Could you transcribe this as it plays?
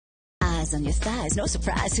Eyes on your thighs, no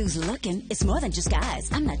surprise who's looking. It's more than just guys.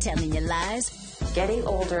 I'm not telling you lies. Getting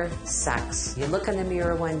older sucks. You look in the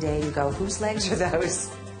mirror one day, you go, whose legs are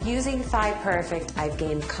those? Using Thigh Perfect, I've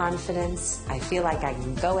gained confidence. I feel like I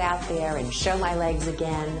can go out there and show my legs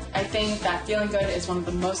again. I think that feeling good is one of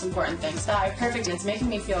the most important things. Thigh Perfect, it's making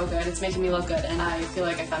me feel good, it's making me look good, and I feel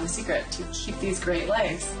like I found the secret to keep these great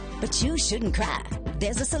legs. But you shouldn't cry.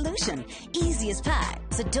 There's a solution. Easy as pie.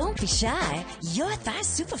 So don't be shy. Your thighs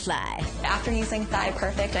superfly. After using Thigh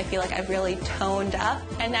Perfect, I feel like I've really toned up,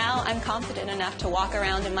 and now I'm confident enough to walk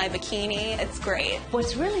around in my bikini. It's great.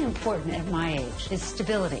 What's really important at my age is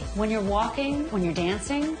stability. When you're walking, when you're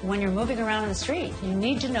dancing, when you're moving around in the street, you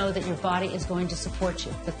need to know that your body is going to support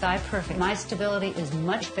you. With Thigh Perfect, my stability is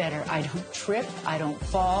much better. I don't trip, I don't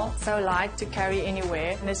fall. So light to carry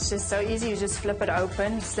anywhere, and it's just so easy. You just flip it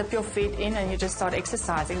open, slip your feet in, and you just start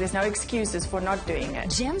exercising. There's no excuses for not doing it.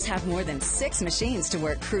 Gyms have more than 6 machines to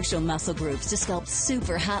work crucial muscle groups to sculpt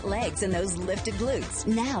super hot legs and those lifted glutes.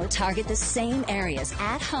 Now target the same areas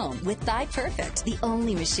at home with Thigh Perfect, the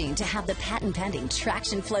only machine to have the patent-pending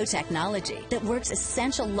traction flow technology that works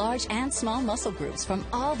essential large and small muscle groups from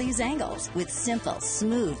all these angles with simple,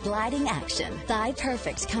 smooth, gliding action. Thigh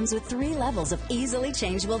Perfect comes with 3 levels of easily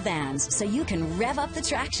changeable bands so you can rev up the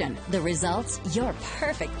traction. The results? Your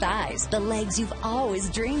perfect thighs, the legs you've always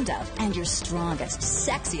dreamed of, and your strongest,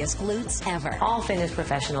 sexiest glutes ever. All fitness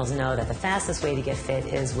professionals know that the fastest way to get fit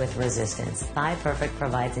is with resistance. Thigh Perfect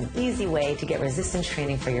provides an easy way to get resistance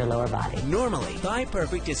training for your lower body. Normally, Thigh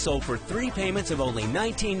Perfect is sold for 3 payments of only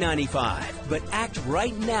 $19.95. But act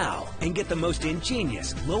right now and get the most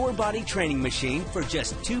ingenious lower body training machine for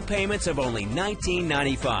just 2 payments of only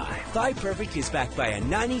 $19.95. Thigh Perfect is backed by a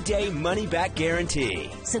 90-day money-back guarantee.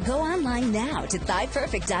 So go online now to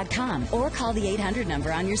thighperfect.com or call the 800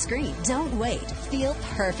 number on your screen. Don't wait. Feel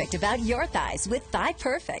perfect about your thighs with Thigh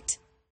Perfect.